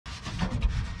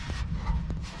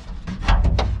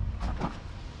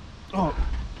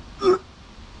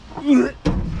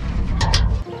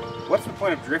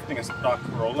point of drifting a stock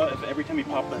Corolla if every time you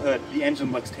pop the hood, the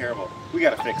engine looks terrible. We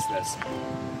gotta fix this.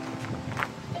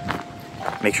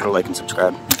 Make sure to like and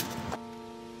subscribe.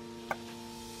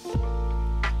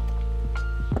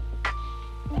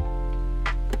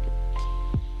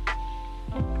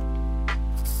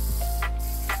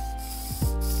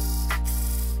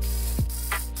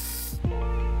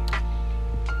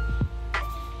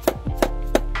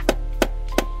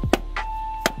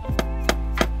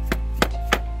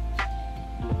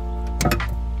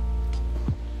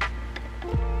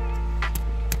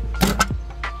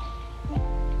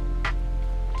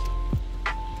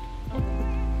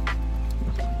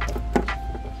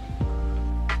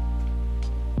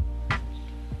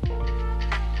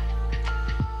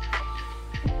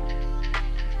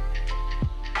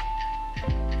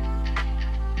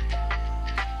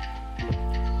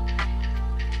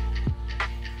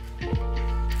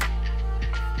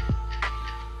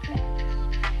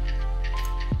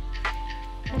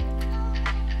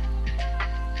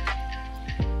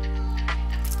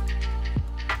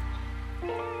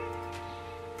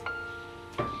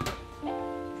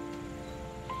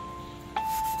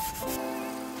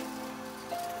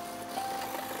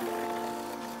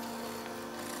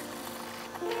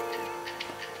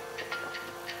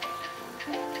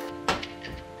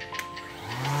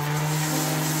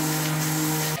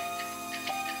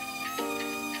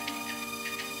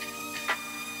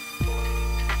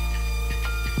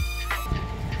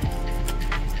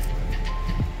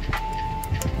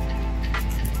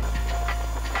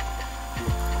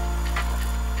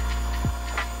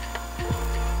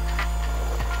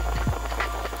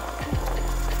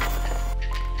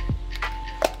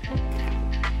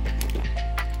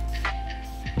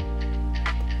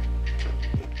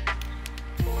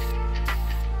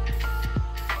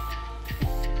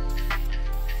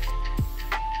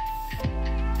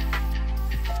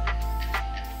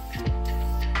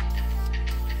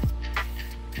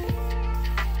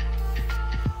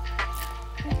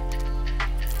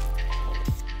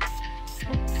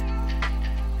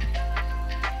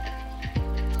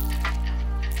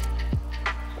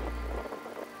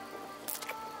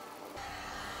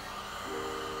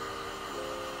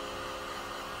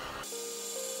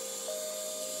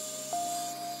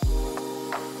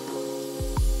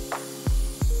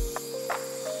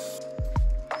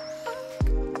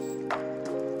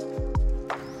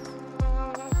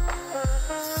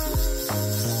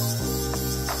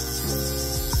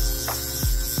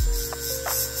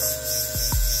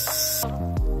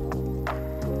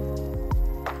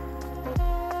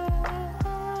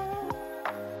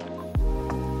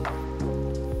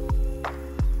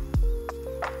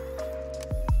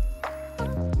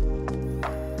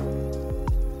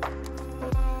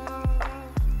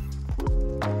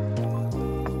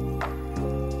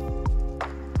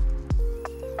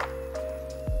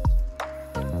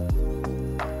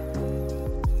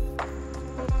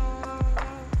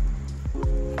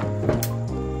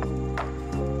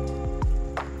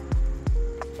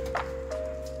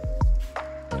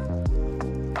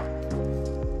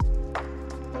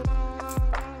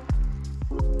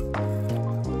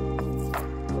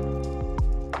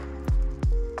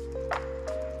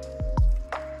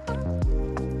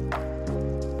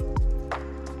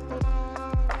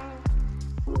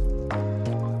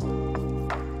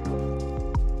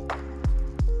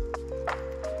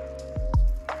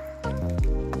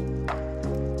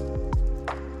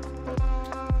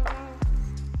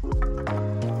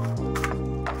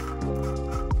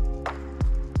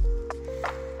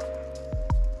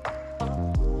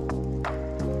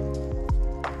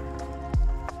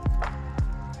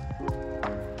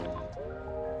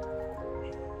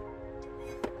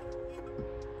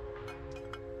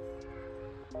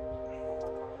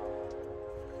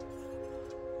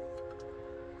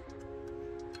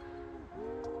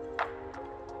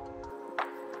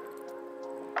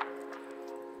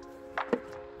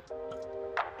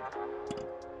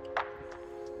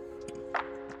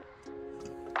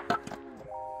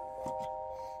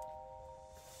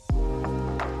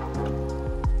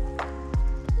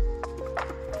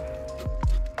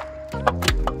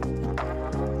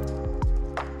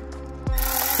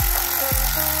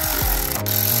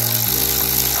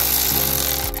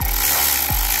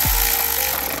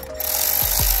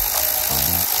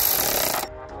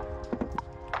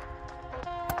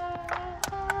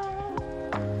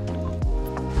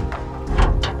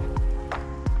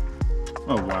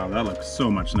 Oh wow, that looks so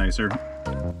much nicer.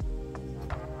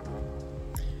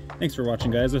 Thanks for watching,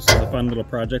 guys. This was a fun little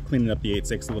project, cleaning up the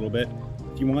 86 a little bit.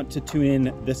 If you want to tune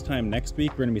in this time next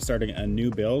week, we're going to be starting a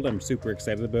new build. I'm super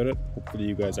excited about it. Hopefully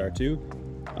you guys are too.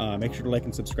 Make sure to like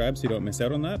and subscribe so you don't miss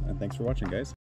out on that, and thanks for watching, guys.